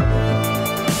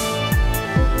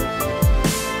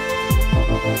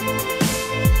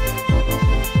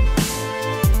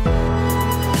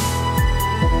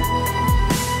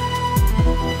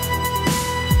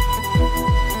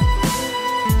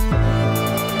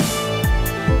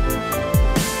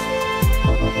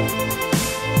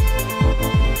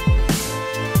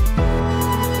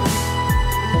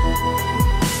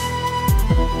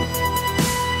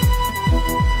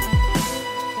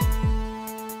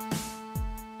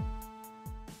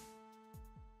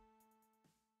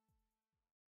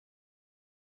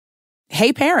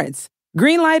 Hey parents,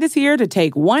 Greenlight is here to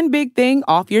take one big thing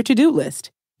off your to-do list,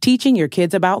 teaching your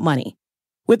kids about money.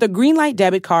 With a Greenlight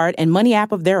debit card and money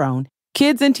app of their own,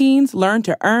 kids and teens learn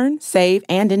to earn, save,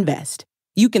 and invest.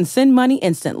 You can send money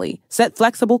instantly, set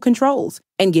flexible controls,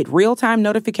 and get real-time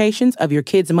notifications of your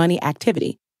kids' money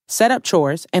activity. Set up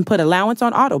chores and put allowance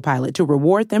on autopilot to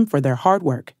reward them for their hard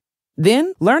work.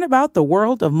 Then learn about the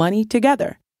world of money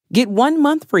together. Get 1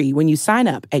 month free when you sign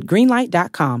up at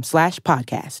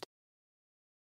greenlight.com/podcast.